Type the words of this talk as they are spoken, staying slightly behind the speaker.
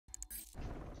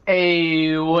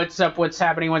Hey, what's up? What's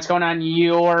happening? What's going on?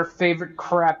 Your favorite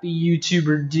crappy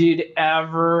YouTuber dude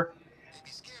ever,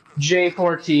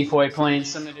 J4Tfoy, playing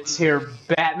some of this here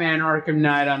Batman Arkham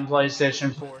Knight on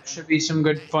PlayStation 4. Should be some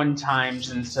good fun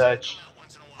times and such.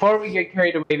 Before we get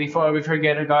carried away, before we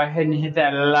forget to go ahead and hit that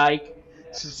like,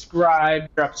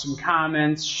 subscribe, drop some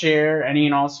comments, share, any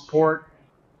and all support.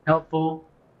 Helpful,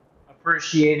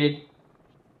 appreciated.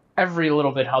 Every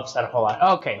little bit helps out a whole lot.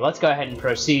 Okay, let's go ahead and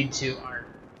proceed to our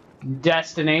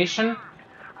destination.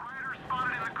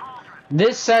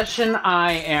 This session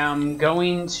I am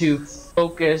going to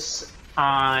focus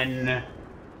on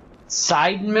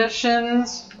side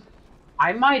missions.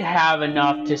 I might have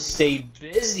enough to stay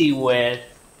busy with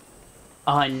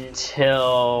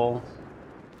until...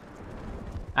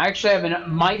 Actually,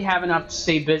 might have enough to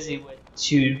stay busy with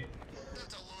to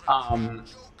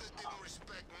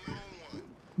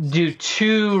do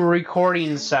 2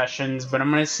 recording sessions, but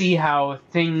I'm going to see how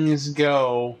things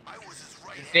go.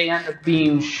 If they end up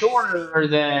being shorter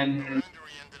than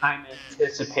I'm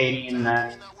anticipating,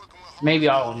 then maybe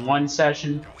all in one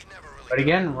session. But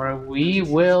again, we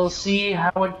will see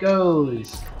how it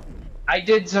goes. I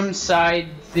did some side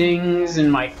things in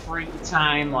my free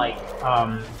time, like,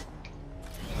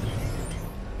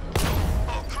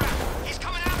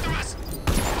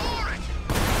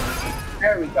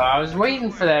 there we go. I was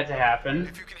waiting for that to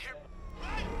happen.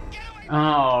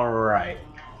 Alright.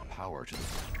 Power to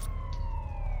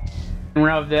the...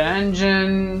 Rev the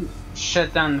engine.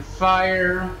 Shut down the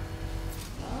fire.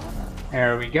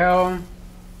 There we go.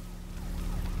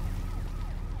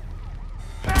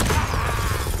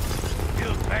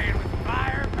 Still playing with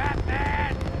fire,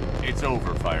 Batman? It's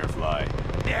over, Firefly.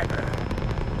 Never.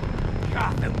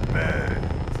 Gotham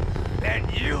burns. Then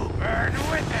you burn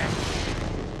with it.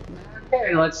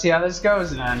 Okay, let's see how this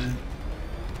goes then.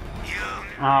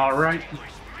 Alright.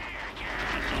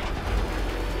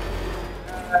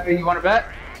 You want to bet?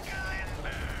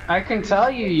 I can tell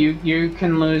you, you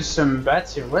can lose some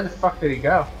bets here. Where the fuck did he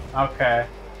go? Okay.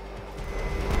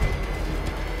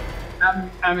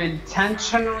 I'm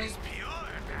intentionally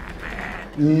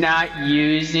not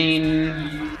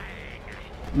using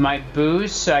my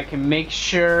boost so I can make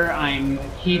sure I'm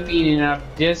keeping enough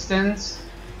distance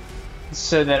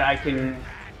so that I can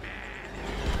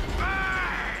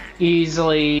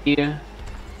easily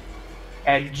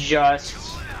adjust,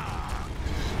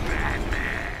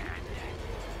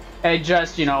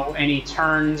 you know, any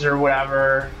turns or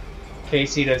whatever, in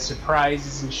case he does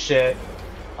surprises and shit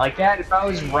like that. If I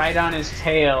was right on his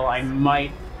tail, I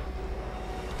might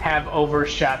have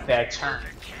overshot that turn.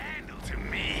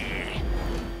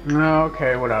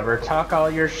 Okay, whatever. Talk all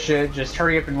your shit. Just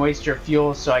hurry up and waste your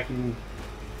fuel so I can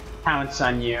pounce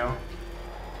on you.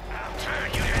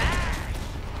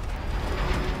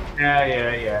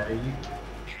 Yeah.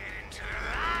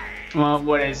 Well,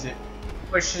 what is it?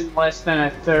 Pushing less than a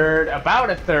third,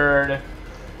 about a third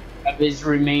of his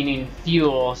remaining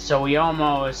fuel, so we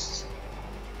almost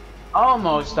all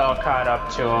caught up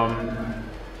to him.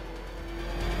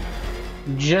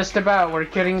 Just about, we're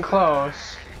getting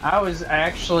close. I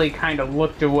actually kind of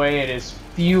looked away at his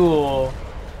fuel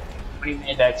when he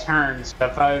made that turn, so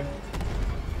if I...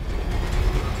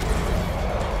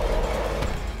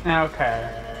 Okay.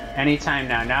 Anytime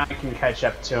now. Now I can catch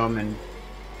up to him and...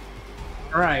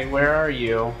 Alright, where are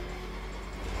you?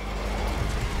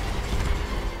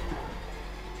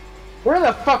 Where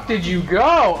the fuck did you go?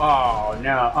 Oh,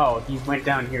 no. Oh, he went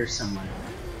down here somewhere.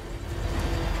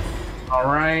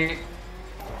 Alright.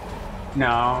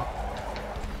 No.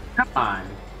 Come on.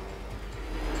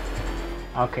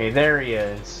 Okay, there he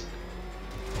is.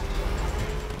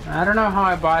 I don't know how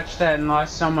I botched that and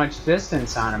lost so much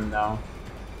distance on him, though.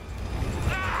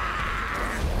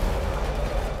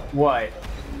 What?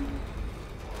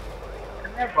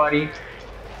 Come here, buddy.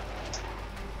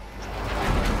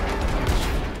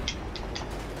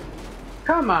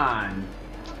 Come on.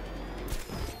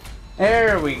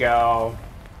 There we go.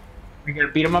 We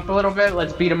gonna beat him up a little bit?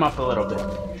 Let's beat him up a little bit.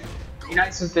 Be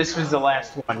nice if this was the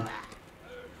last one.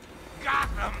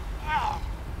 Gotham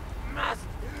must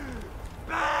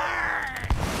burn.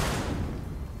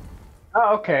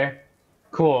 Oh, okay.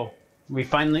 Cool. We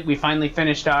finally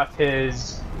finished off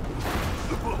his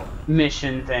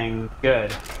mission thing.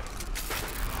 Good.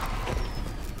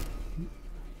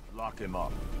 Lock him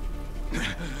up.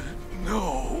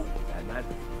 No. Batman,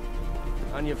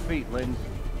 on your feet, Lynn.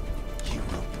 You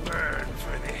will burn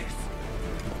for this.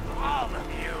 All of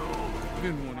you.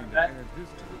 Been wanting to add this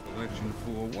to the collection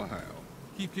for a while.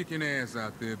 Keep kicking ass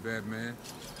out there, Batman.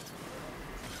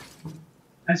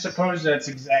 I suppose that's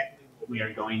exactly what we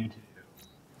are going to do.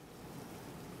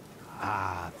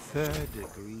 Ah,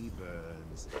 third-degree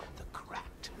burns. The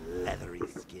cracked, leathery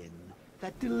skin.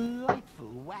 That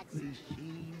delightful waxy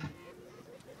sheen.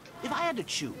 If I had to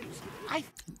choose,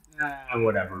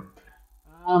 Whatever.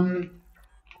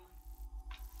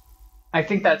 I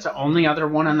think that's the only other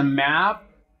one on the map.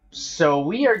 So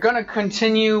we are gonna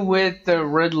continue with the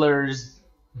Riddler's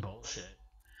bullshit.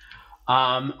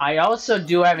 I also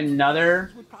do have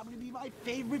another. would probably be my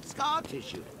favorite scar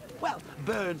tissue. Well,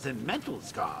 burns and mental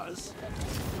scars.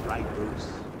 Right,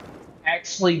 Bruce?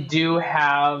 Actually do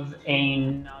have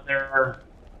another.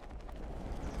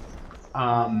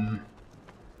 Oh,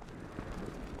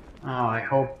 I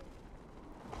hope.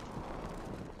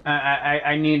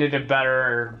 I needed a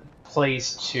better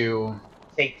place to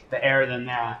take the air than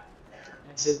that.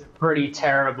 This is a pretty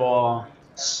terrible,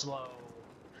 slow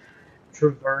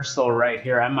traversal right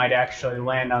here. I might actually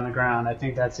land on the ground. I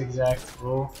think that's exact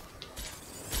rule.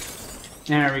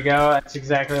 There we go. That's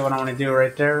exactly what I want to do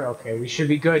right there. Okay, we should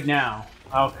be good now.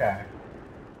 Okay.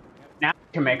 Now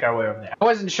we can make our way over there. I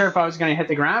wasn't sure if I was going to hit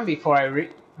the ground before I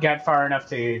got far enough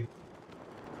to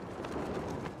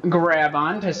grab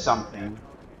onto something.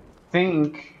 I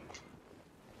think...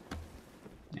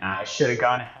 Nah, I should have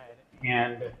gone ahead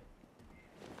and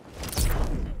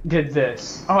did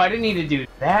this. Oh, I didn't need to do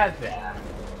that.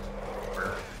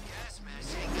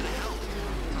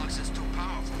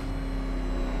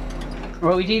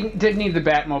 Well, we did need the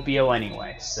Batmobile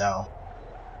anyway, so...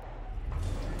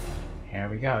 Here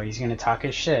we go, he's gonna talk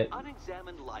his shit.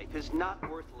 Unexamined life is not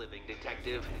worth living,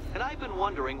 Detective. And I've been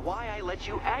wondering why I let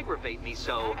you aggravate me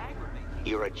so.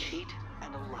 You're a cheat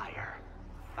and a liar.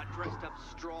 A dressed-up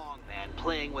strong man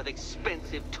playing with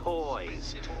expensive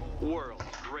toys. World's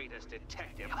greatest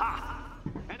detective. Ha!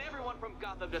 And everyone from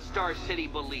Gotham to Star City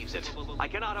believes it. I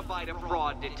cannot abide a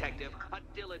fraud detective. A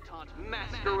dilettante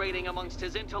masquerading amongst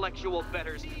his intellectual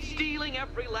betters, stealing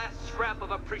every last scrap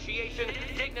of appreciation,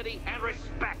 dignity, and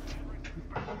respect.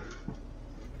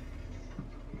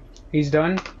 He's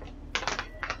done?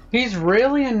 He's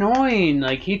really annoying.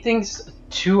 Like, he thinks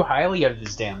too highly of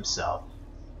his damn self.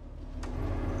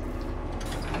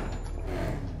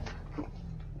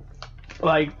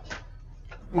 Like,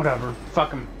 whatever.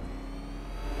 Fuck him.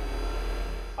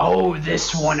 Oh,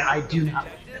 this one. I do not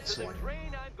like this one.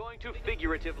 I'm going to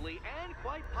figuratively and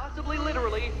quite possibly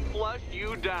literally flush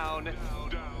you down.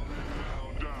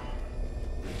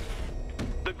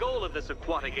 The goal of this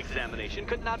aquatic examination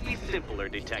could not be simpler,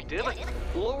 Detective.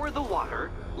 Lower the water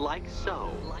like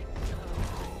so.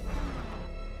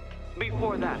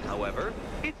 Before that, however,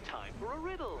 it's time for a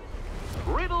riddle.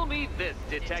 Riddle me this,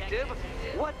 Detective.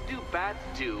 What do bats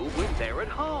do when they're at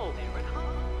home?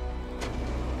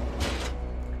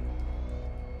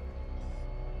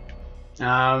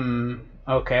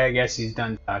 Okay, I guess he's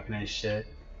done talking his shit.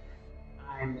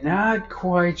 I'm not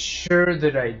quite sure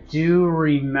that I do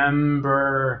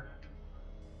remember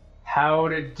how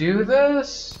to do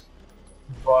this,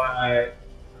 but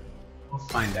we'll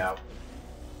find out.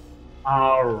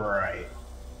 Alright.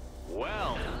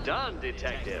 Well done,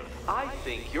 Detective. I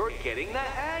think you're getting the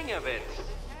hang of it.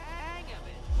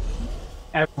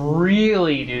 I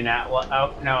really do not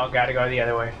oh, no, I gotta go the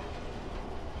other way.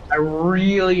 I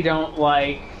really don't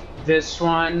like this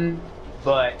one,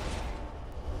 but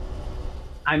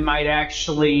I might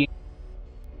actually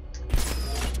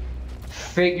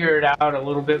figure it out a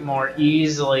little bit more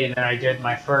easily than I did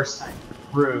my first time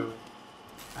through.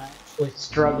 I actually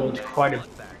struggled quite a bit.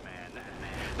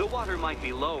 The water might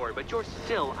be lower, but you're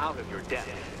still out of your depth.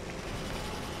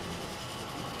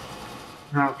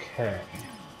 Okay.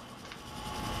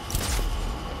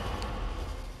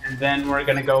 And then we're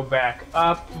gonna go back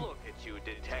up. Look at you,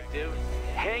 Detective.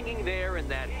 Hanging there in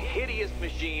that hideous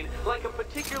machine like a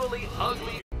particularly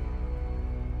ugly...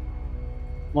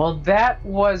 Well, that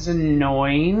was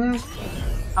annoying.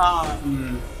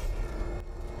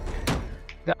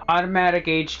 The automatic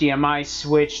HDMI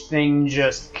switch thing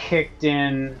just kicked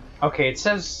in. Okay, it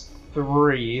says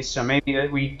 3, so maybe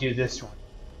we do this one.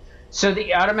 So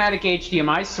the automatic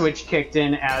HDMI switch kicked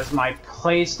in as my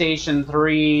PlayStation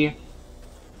 3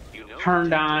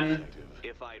 turned on.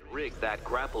 If I'd rigged that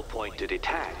grapple point to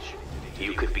detach,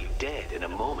 you could be dead in a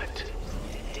moment.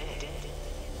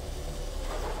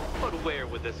 But where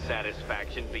would the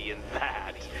satisfaction be in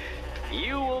that?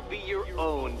 You will be your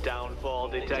own downfall,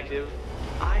 Detective.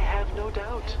 I have no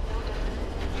doubt.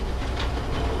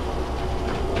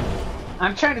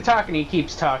 I'm trying to talk and he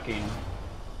keeps talking.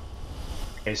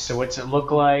 Okay, so what's it look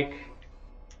like?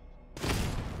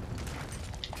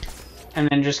 And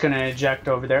then just gonna eject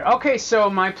over there. Okay, so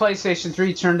my PlayStation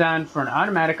 3 turned on for an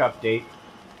automatic update.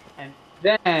 And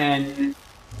then...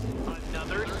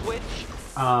 Another switch?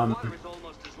 Water is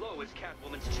almost as low as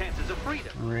chances of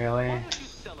freedom. Really? Why don't you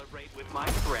celebrate with my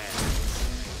friends?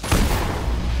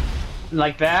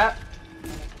 Like that?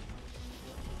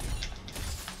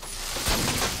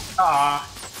 Ah,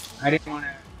 I didn't want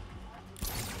to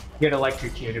get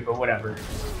electrocuted, but whatever.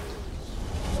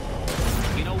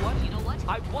 You know what?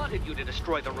 I wanted you to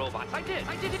destroy the robots. I did.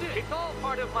 It's all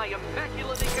part of my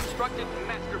immaculately constructed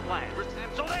master plan.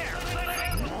 So there.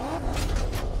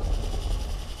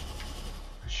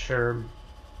 Sure.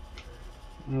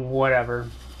 Whatever.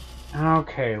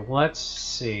 Okay, let's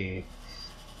see.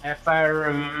 If I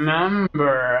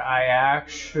remember, I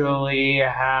actually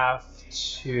have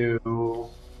to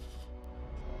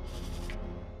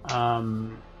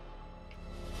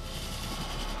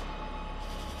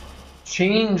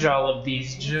change all of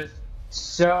these just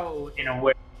so in a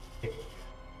way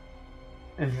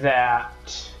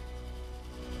that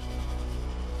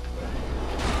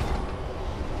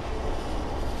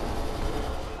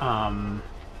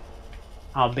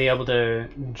I'll be able to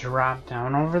drop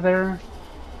down over there,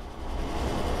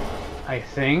 I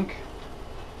think.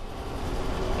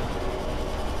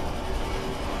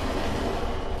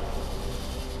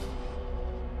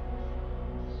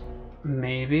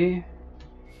 Maybe.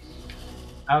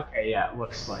 Okay, yeah, it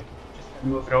looks like. Just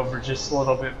move it over just a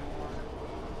little bit more.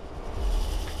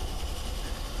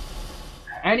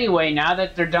 Anyway, now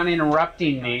that they're done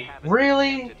interrupting me,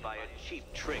 really? By a cheap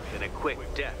trick and a quick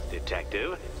death,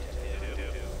 detective.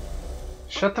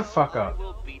 Shut the fuck up. I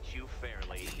will beat you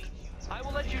fairly. I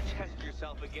will let you test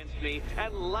yourself against me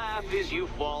and laugh as you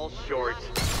fall short.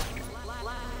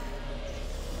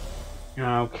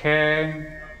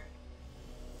 Okay.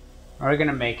 Are we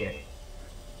gonna make it?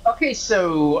 Okay,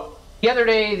 so the other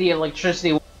day the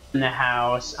electricity went in the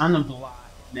house, on the block,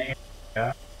 in the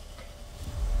area.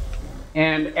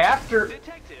 And after...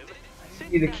 Detective, I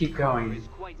need to keep going. is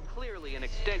quite clearly an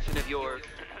extension of your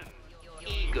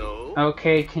ego.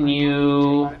 Okay, can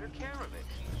you Better care of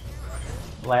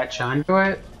it. latch onto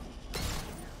it?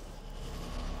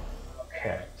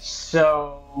 Okay,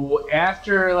 so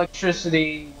after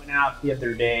electricity went out the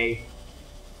other day,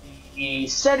 the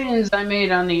settings I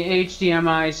made on the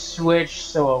HDMI switch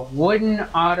so it wouldn't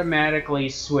automatically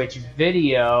switch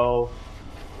video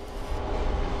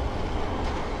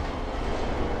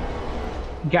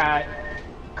got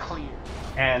clear,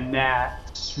 and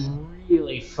that's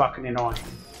really fucking annoying.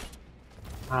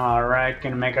 Alright,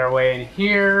 gonna make our way in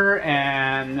here,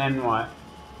 and then what?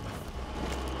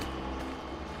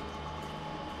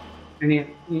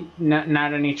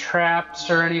 Not any traps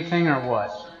or anything, or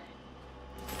what?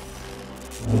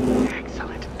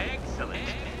 Excellent.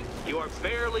 You are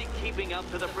barely keeping up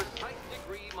to the precise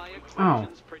degree my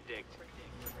equations predict.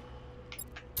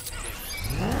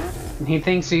 He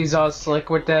thinks he's all slick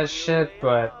with that shit,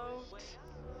 but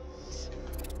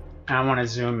I want to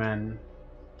zoom in.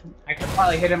 I could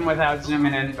probably hit him without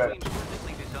zooming in, but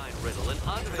Perfectly designed riddle, an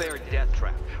unfair death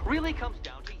trap, really comes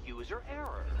down to user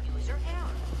error.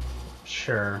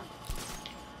 sure.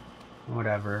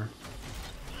 Whatever.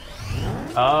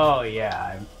 Oh,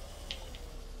 yeah.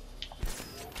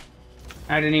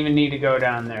 I didn't even need to go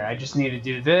down there. I just need to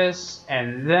do this,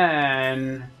 and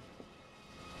then...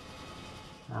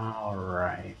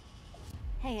 Alright.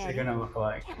 Hey, What's it Eddie, gonna look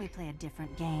like? can't we play a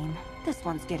different game? This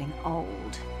one's getting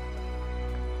old.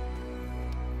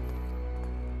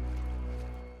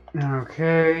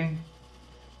 Okay.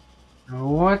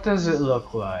 What does it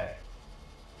look like?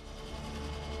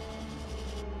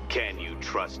 Can you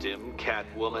trust him,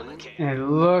 Catwoman? It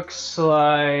looks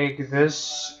like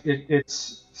this...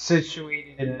 It's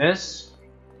situated in this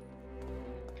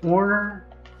order?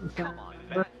 Come on,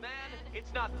 Batman.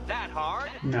 It's not that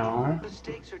hard. No. The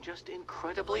stakes are just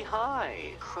incredibly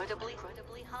high. Incredibly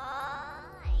high.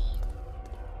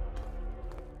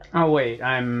 Oh, wait,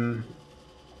 I'm...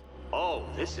 Oh,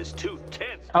 this is too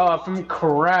tense. Oh, if I'm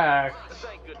correct...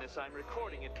 Thank goodness I'm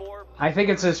recording it for... I think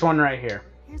it's this one right here.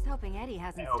 Here's hoping Eddie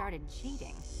hasn't Nope. started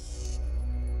cheating.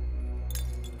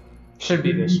 Should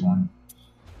be this one.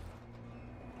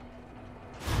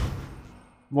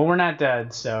 Well, we're not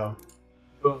dead, so...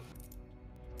 Boom.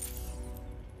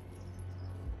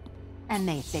 And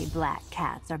they say black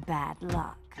cats are bad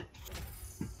luck.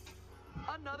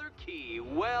 Another key.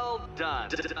 Well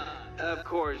done. Of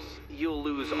course, you'll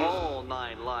lose all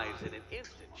 9 lives in an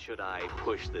instant should I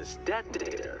push this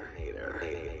detonator.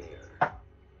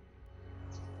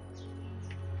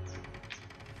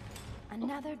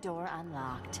 Another door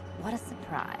unlocked. What a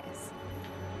surprise.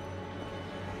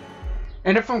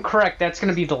 And if I'm correct, that's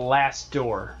gonna be the last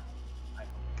door.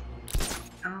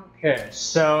 Okay,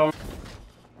 so...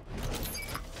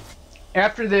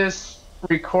 After this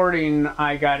recording,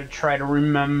 I gotta try to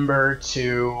remember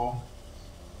to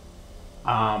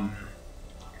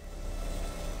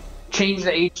Change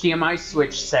the HDMI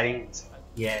switch settings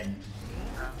again.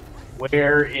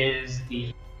 Where is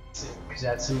the... Because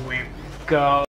that's the way we go.